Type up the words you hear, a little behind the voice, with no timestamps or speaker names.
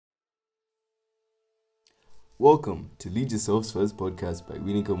Welcome to Lead Yourself's first podcast by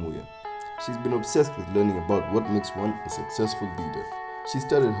Winnie Kamuya. She's been obsessed with learning about what makes one a successful leader. She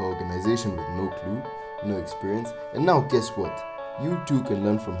started her organization with no clue, no experience, and now guess what? You too can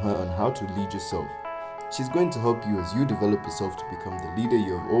learn from her on how to lead yourself. She's going to help you as you develop yourself to become the leader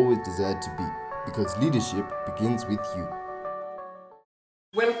you have always desired to be, because leadership begins with you.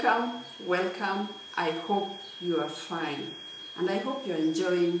 Welcome. I hope you are fine, and I hope you're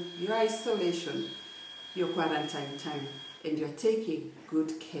enjoying your isolation, your quarantine time, and you're taking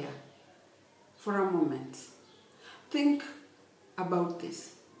good care. For a moment, think about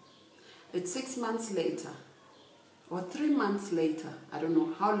this. It's 6 months later, or 3 months later. I don't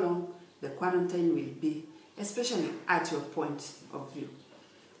know how long the quarantine will be, especially at your point of view.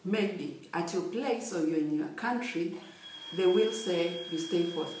 Maybe at your place or you're in your country, they will say you stay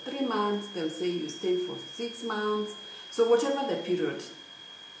for 3 months, they'll say you stay for 6 months, so whatever the period.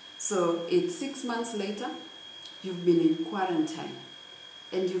 So it's 6 months later, you've been in quarantine,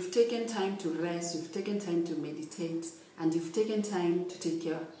 and you've taken time to rest, you've taken time to meditate, and you've taken time to take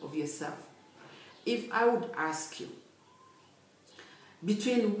care of yourself. If I would ask you,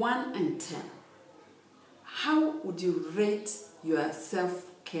 between 1 and 10, how would you rate your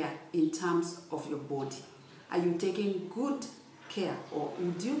self-care in terms of your body? Are you taking good care, or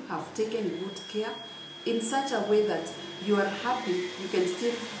would you have taken good care in such a way that you are happy you can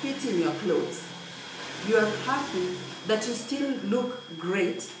still fit in your clothes? You are happy that you still look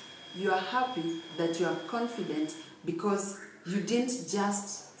great. You are happy that you are confident because you didn't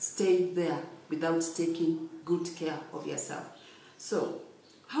just stay there without taking good care of yourself. So,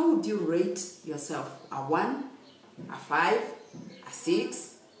 how would you rate yourself? A 1, a 5, a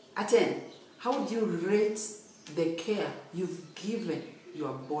 6, a 10? How would you rate the care you've given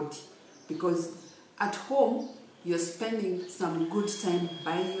your body? Because at home, you're spending some good time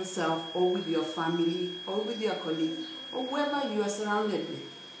by yourself, or with your family, or with your colleagues, or whoever you are surrounded with.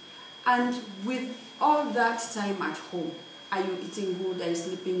 And with all that time at home, are you eating good? Are you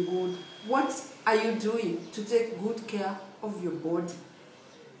sleeping good? What are you doing to take good care of your body?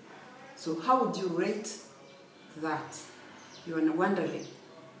 So how would you rate that? You are wondering,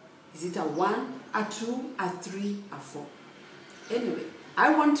 is it a 1, a 2, a 3, a 4? Anyway,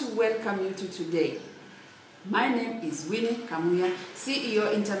 I want to welcome you to today. My name is Winnie Kamuya,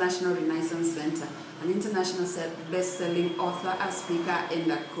 CEO International Renaissance Center, an international best-selling author, a speaker,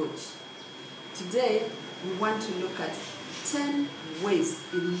 and a coach. Today, we want to look at 10 ways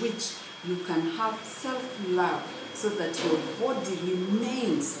in which you can have self-love so that your body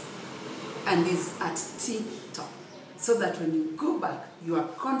remains and is at tip-top, so that when you go back, your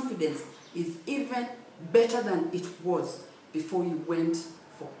confidence is even better than it was before you went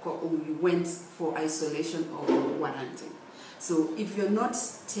for isolation or quarantine. So if you're not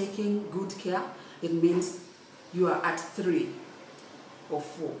taking good care, it means you are at 3 or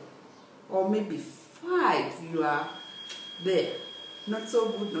 4 or maybe 5. You are there. Not so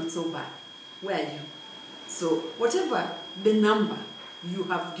good, not so bad. Where are you? So whatever the number you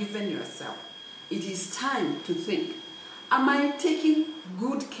have given yourself, it is time to think, am I taking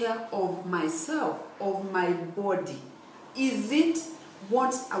good care of myself, of my body? Is it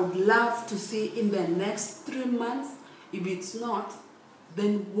what I would love to see in the next 3 months? If it's not,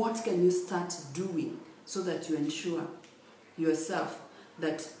 then what can you start doing so that you ensure yourself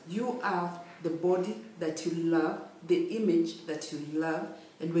that you are the body that you love, the image that you love,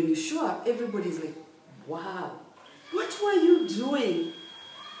 and when you show up, everybody's like, wow, what were you doing?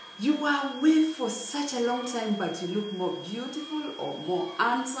 You were away for such a long time, but you look more beautiful or more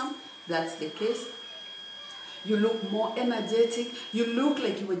handsome. That's the case. You look more energetic. You look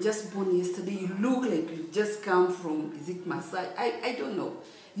like you were just born yesterday. You look like you just come from, is it massage? I don't know.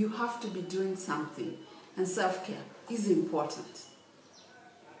 You have to be doing something. And self-care is important.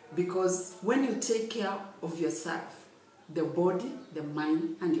 Because when you take care of yourself, the body, the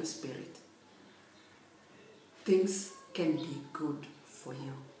mind, and your spirit, things can be good for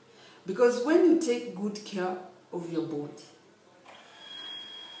you. Because when you take good care of your body,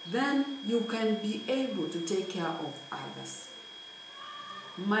 then you can be able to take care of others.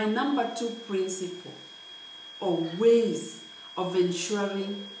 My number 2 principle, or ways of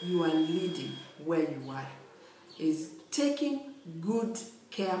ensuring you are leading where you are, is taking good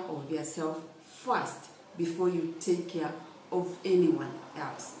care of yourself first before you take care of anyone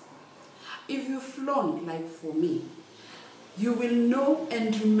else. If you've flown, like for me, you will know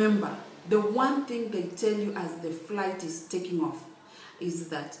and remember the one thing they tell you as the flight is taking off is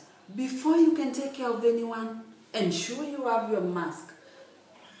that before you can take care of anyone, ensure you have your mask,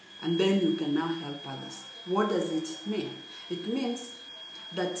 and then you can now help others. What does it mean? It means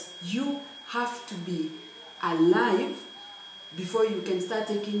that you have to be alive before you can start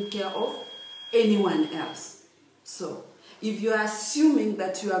taking care of anyone else. So, if you are assuming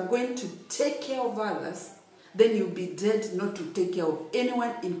that you are going to take care of others, then you'll be dead not to take care of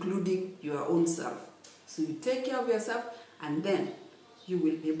anyone, including your own self. So you take care of yourself, and then you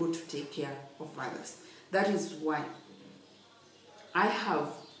will be able to take care of others. That is why I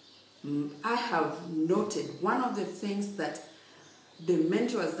have noted one of the things that the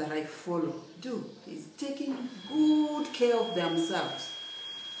mentors that I follow do is taking good care of themselves.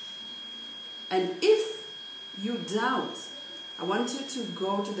 And if you doubt, I want you to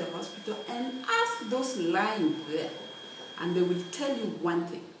go to the hospital and ask those lying there, and they will tell you one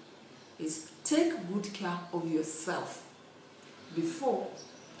thing, is take good care of yourself before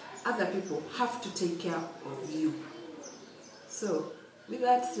other people have to take care of you. So, with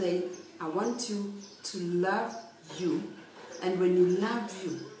that said, I want you to love you, and when you love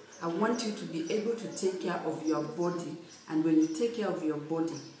you, I want you to be able to take care of your body, and when you take care of your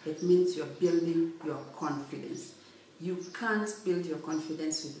body, it means you're building your confidence. You can't build your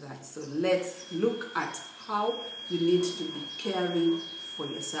confidence with that. So let's look at how you need to be caring for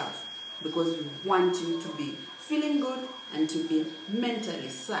yourself, because we want you to be feeling good and to be mentally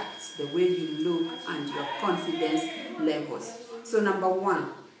set the way you look and your confidence levels. So number one,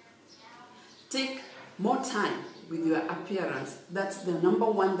 take more time with your appearance. That's the number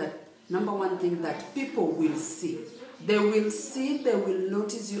one thing that people will see. They will see, they will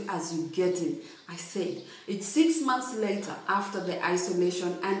notice you as you get in. I said, it's 6 months later after the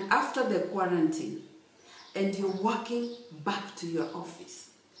isolation and after the quarantine, and you're walking back to your office.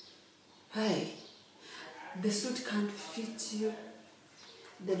 Hey, the suit can't fit you.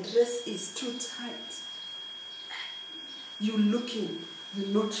 The dress is too tight. You're looking,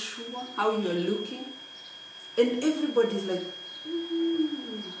 you're not sure how you're looking. And everybody's like,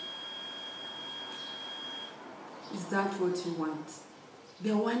 is that what you want?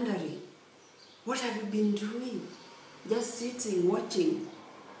 They're wondering, what have you been doing? Just sitting, watching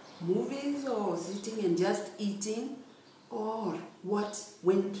movies, or sitting and just eating? Or what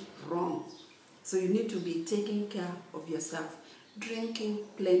went wrong? So you need to be taking care of yourself, drinking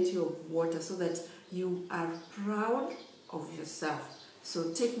plenty of water so that you are proud of yourself.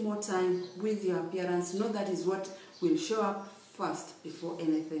 So take more time with your appearance. Know that is what will show up first before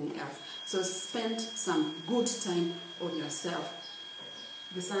anything else. So spend some good time on yourself.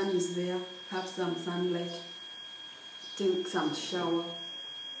 The sun is there, have some sunlight, take some shower,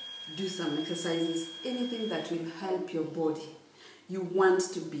 do some exercises, anything that will help your body. You want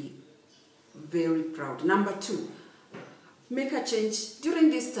to be very proud. Number two, make a change. During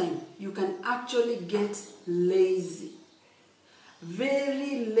this time, you can actually get lazy.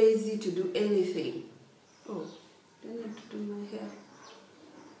 Very lazy to do anything. Oh, do I need to do my hair?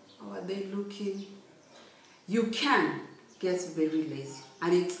 How are they looking? You can get very lazy.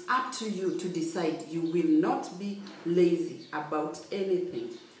 And it's up to you to decide. You will not be lazy about anything.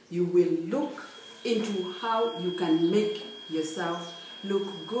 You will look into how you can make yourself look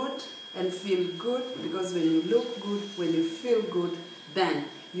good and feel good, because when you look good, when you feel good, then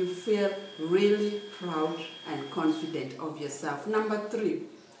you feel really proud and confident of yourself. Number three,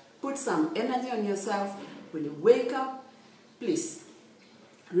 put some energy on yourself. When you wake up, please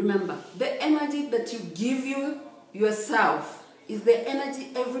remember, the energy that you give yourself is the energy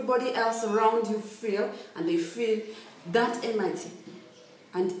everybody else around you feel, and they feel that energy.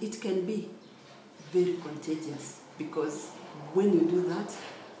 And it can be very contagious, because when you do that,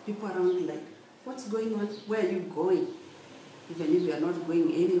 people around you like, what's going on? Where are you going? Even if you are not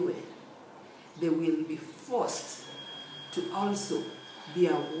going anywhere, they will be forced to also be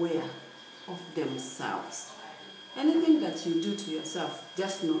aware of themselves. Anything that you do to yourself,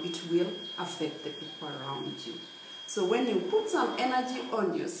 just know it will affect the people around you. So when you put some energy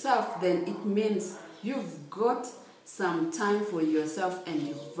on yourself, then it means you've got some time for yourself and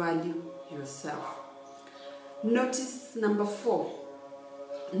you value yourself. Notice number 4.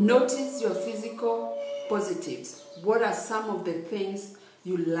 Notice your physical positives. What are some of the things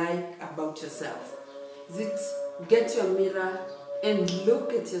you like about yourself? Is it get your mirror and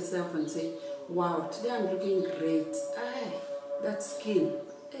look at yourself and say, wow, today I'm looking great. Ay, that skin,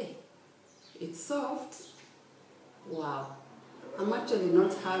 hey, it's soft. Wow, I'm actually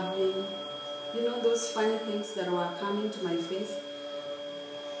not having, those funny things that were coming to my face.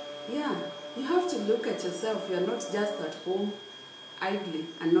 Yeah, you have to look at yourself. You're not just at home idly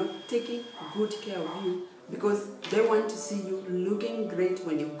and not taking good care of you, because they want to see you looking great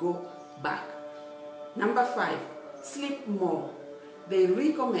when you go back. Number 5, sleep more. They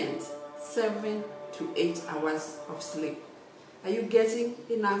recommend 7 to 8 hours of sleep. Are you getting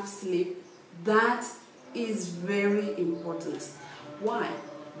enough sleep? That is very important. Why?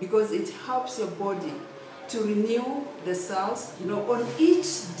 Because it helps your body to renew the cells. You know, on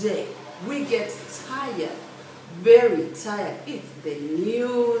each day we get tired, very tired. It's the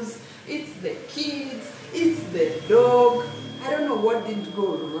news, it's the kids, it's the dog. I don't know what didn't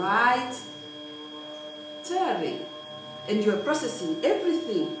go right. Tiring. And you're processing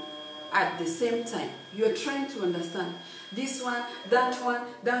everything at the same time. You're trying to understand this one,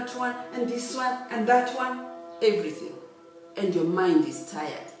 and this one, and that one, everything. And your mind is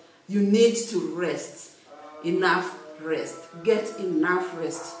tired. You need to rest. Enough rest. Get enough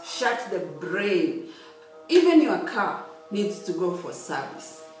rest. Shut the brain. Even your car needs to go for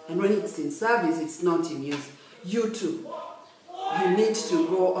service. And when it's in service, it's not in use. You too. You need to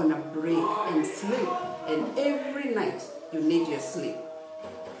go on a break and sleep. And every night, you need your sleep.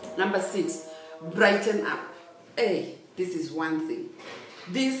 Number 6, brighten up. Hey, this is one thing.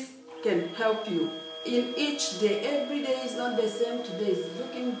 This can help you in each day. Every day is not the same. Today is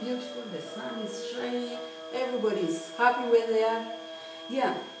looking beautiful. The sun is shining. Everybody is happy where they are.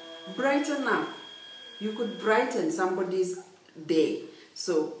 Yeah, brighten up. You could brighten somebody's day.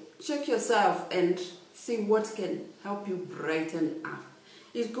 So check yourself and see what can help you brighten up.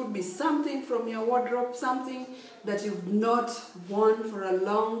 It could be something from your wardrobe, something that you've not worn for a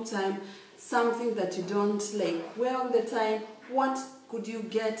long time, something that you don't like wear all the time. What could you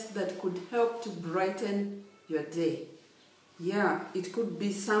get that could help to brighten your day? Yeah, it could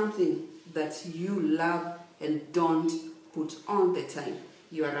be something that you love and don't put on the time.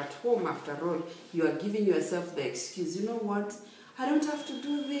 You are at home after all. You are giving yourself the excuse. You know what? I don't have to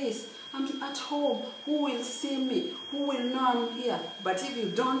do this. I'm at home. Who will see me? Who will know I'm here? But if you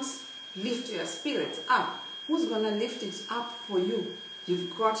don't lift your spirit up, who's going to lift it up for you?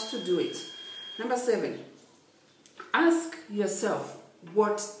 You've got to do it. Number 7, ask yourself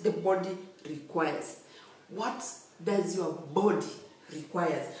what the body requires. What does your body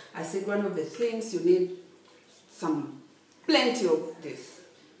require? I said one of the things you need plenty of this.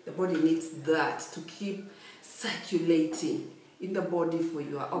 The body needs that to keep circulating in the body for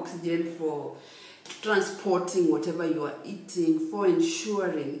your oxygen, for transporting whatever you are eating, for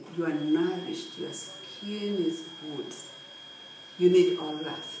ensuring you are nourished, your skin is good. You need all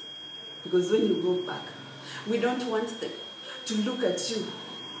that. Because when you go back, we don't want them to look at you.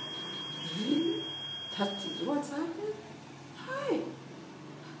 Really? That is what's happened? Hi.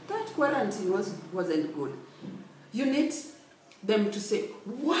 That quarantine wasn't good. You need them to say,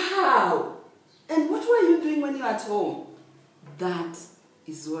 wow! And what were you doing when you're at home? That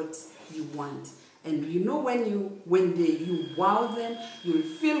is what you want. And you know when you wow them, you'll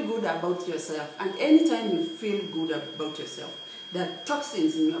feel good about yourself. And anytime you feel good about yourself, there are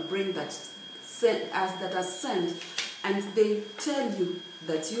toxins in your brain that are sent, and they tell you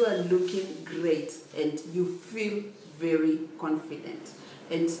that you are looking great and you feel very confident.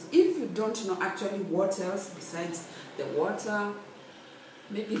 And if you don't know actually what else besides the water,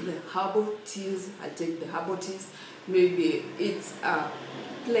 maybe the herbal teas, I take the herbal teas, maybe it's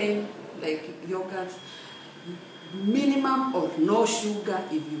plain like yogurt, minimum or no sugar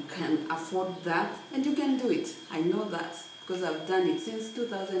if you can afford that, and you can do it. I know that because I've done it since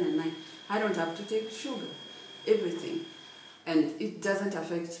 2009. I don't have to take sugar, everything, and it doesn't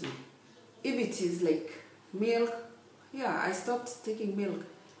affect me. If it is like milk, yeah, I stopped taking milk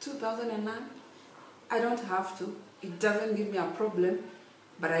 2009. I don't have to. It doesn't give me a problem,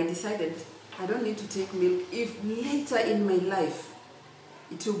 but I decided I don't need to take milk if later in my life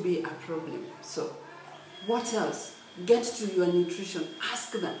it will be a problem. So what else? Get to your nutrition.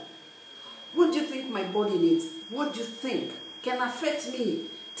 Ask them, what do you think my body needs? What do you think can affect me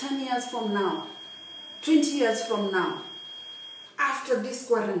 10 years from now, 20 years from now, after this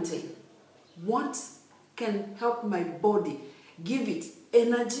quarantine? What can help my body, give it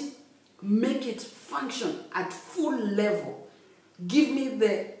energy, make it function at full level, give me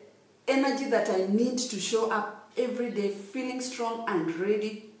the energy that I need to show up every day feeling strong and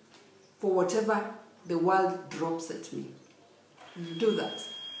ready for whatever the world drops at me. Do that.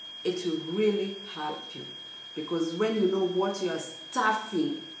 It will really help you. Because when you know what you are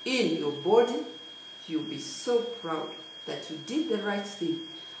stuffing in your body, you'll be so proud that you did the right thing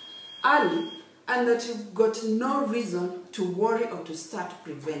early and that you've got no reason to worry or to start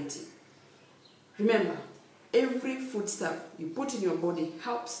preventing. Remember, every foodstuff you put in your body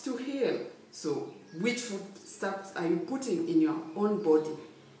helps to heal. So which foodstuffs are you putting in your own body,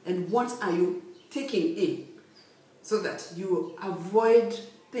 and what are you taking in, so that you avoid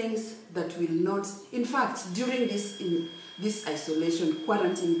things that will not. In fact, during this isolation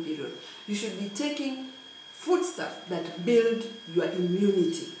quarantine period, you should be taking foodstuff that build your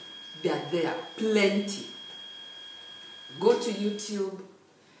immunity. They are there, plenty. Go to YouTube,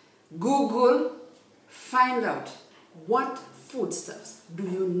 Google, find out what foodstuffs do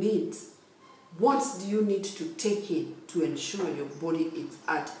you need. What do you need to take in to ensure your body is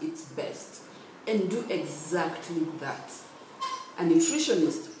at its best? And do exactly that. A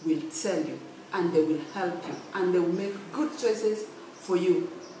nutritionist will tell you, and they will help you, and they will make good choices for you.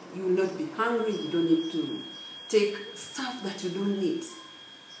 You will not be hungry. You don't need to take stuff that you don't need.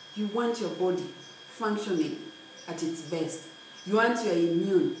 You want your body functioning at its best. You want your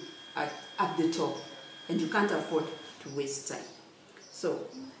immune at the top, and you can't afford to waste time. So,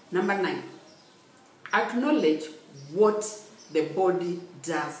 number 9, acknowledge what the body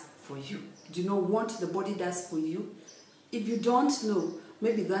does for you. Do you know what the body does for you? If you don't know,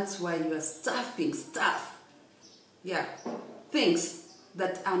 maybe that's why you are stuffing stuff. Yeah, things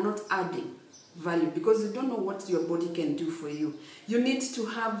that are not adding value, because you don't know what your body can do for you. You need to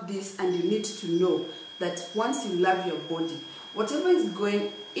have this, and you need to know that once you love your body, whatever is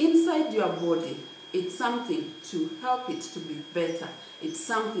going inside your body, it's something to help it to be better. It's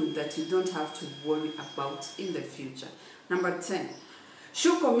something that you don't have to worry about in the future. Number 10,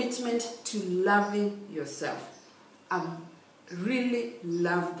 show commitment to loving yourself. I really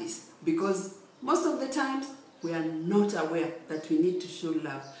love this, because most of the times we are not aware that we need to show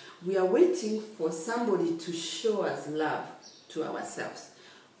love. We are waiting for somebody to show us love to ourselves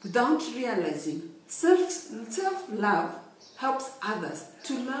without realizing self-love helps others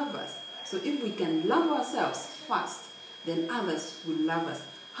to love us. So if we can love ourselves first, then others will love us.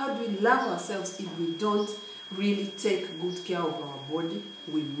 How do we love ourselves if we don't really take good care of our body?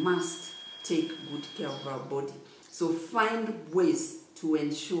 We must take good care of our body. So find ways to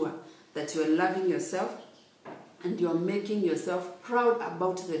ensure that you are loving yourself and you are making yourself proud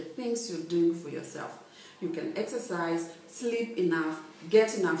about the things you're doing for yourself. You can exercise, sleep enough,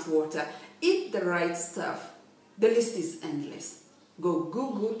 get enough water, eat the right stuff. The list is endless. Go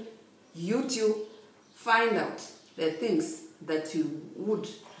Google, YouTube, find out the things that you would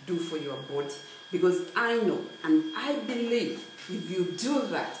do for your body. Because I know and I believe if you do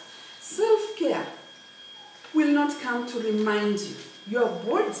that, self-care will not come to remind you. Your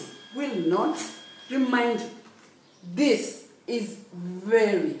body will not remind you. This is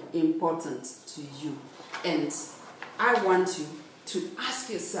very important to you. And I want you to ask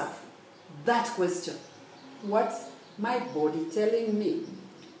yourself that question. What's my body telling me?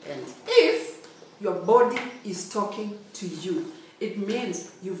 And if your body is talking to you, it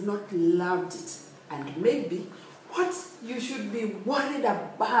means you've not loved it. And maybe what you should be worried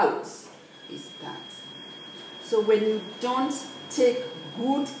about is that. So when you don't take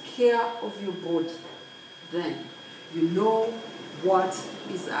good care of your body, then you know what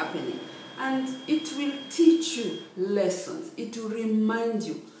is happening. And it will teach you lessons. It will remind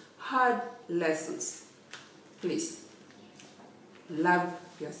you hard lessons. Please, love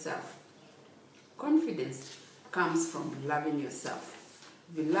yourself. Confidence comes from loving yourself.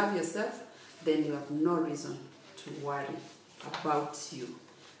 If you love yourself, then you have no reason to worry about you.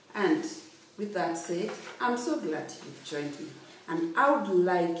 And with that said, I'm so glad you've joined me. And I would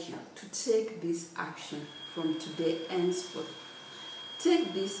like you to take this action from today henceforth.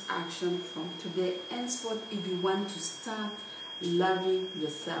 Take this action from today henceforth if you want to start loving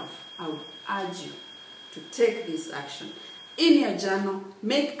yourself. I would urge you to take this action. In your journal,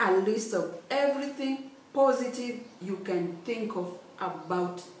 make a list of everything positive you can think of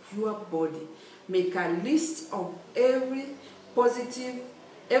about your body. Make a list of everything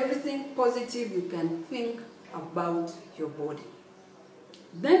positive you can think about your body.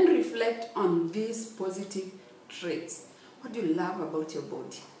 Then reflect on these positive traits. What do you love about your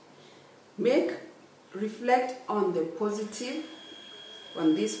body? Reflect on these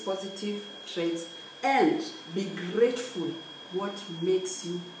positive traits, and be grateful what makes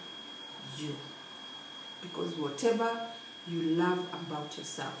you you. Because whatever you love about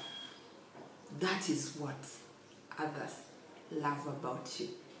yourself, that is what others love about you.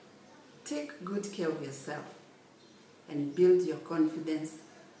 Take good care of yourself and build your confidence,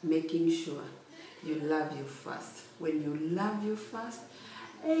 making sure you love you first. When you love you first,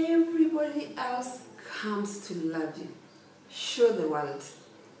 everybody else comes to love you. Show the world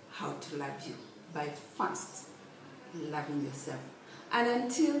how to love you by first loving yourself. And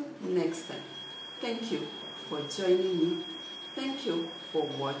until next time, thank you for joining me. Thank you for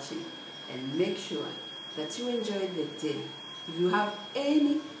watching. And make sure that you enjoy the day. If you have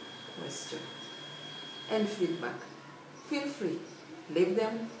any question and feedback, feel free. Leave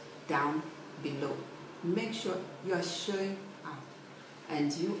them down below. Make sure you are showing up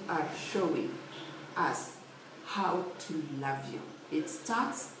and you are showing us how to love you. It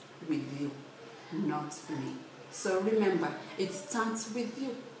starts with you, not me. So remember, it starts with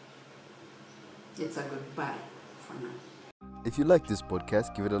you. It's a goodbye for now. If you like this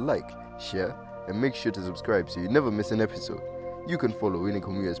podcast, give it a like, share, and make sure to subscribe so you never miss an episode. You can follow Winnie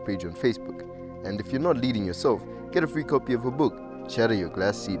Komuya's page on Facebook. And if you're not leading yourself, get a free copy of her book, Shatter Your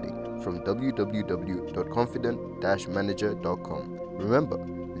Glass Ceiling, from www.confident-manager.com. Remember,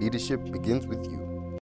 leadership begins with you.